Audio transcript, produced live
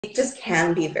it just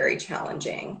can be very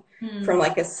challenging Hmm. from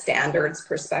like a standards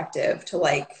perspective to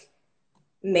like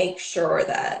make sure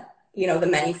that, you know, the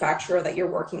manufacturer that you're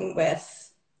working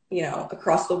with, you know,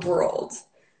 across the world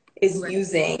is Right.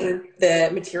 using the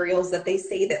materials that they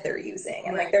say that they're using.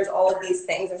 And like Right. there's all of these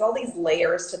things, there's all these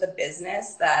layers to the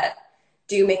business that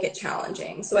do make it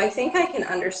challenging. So I think I can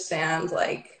understand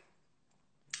like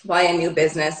why a new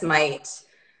business might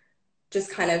just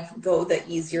kind of go the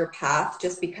easier path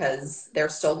just because they're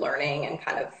still learning and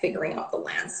kind of figuring out the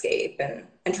landscape and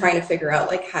trying to figure out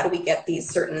like how do we get these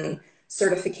certain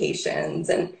certifications,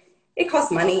 and it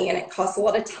costs money and it costs a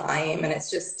lot of time, and it's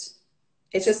just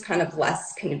kind of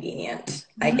less convenient,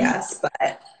 I Mhm. guess.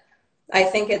 But I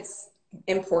think it's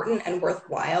important and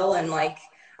worthwhile, and like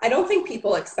I don't think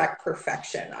people expect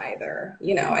perfection either.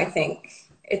 You know, I think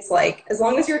it's like as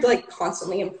long as you're like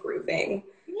constantly improving,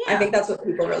 I Yeah. think that's what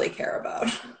people really care about,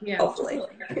 Yeah, hopefully.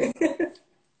 totally.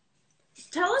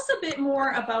 Tell us a bit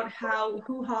more about how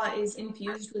hoo-ha is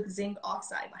infused with zinc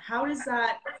oxide. How does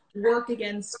that work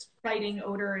against fighting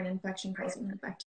odor and infection-causing bacteria?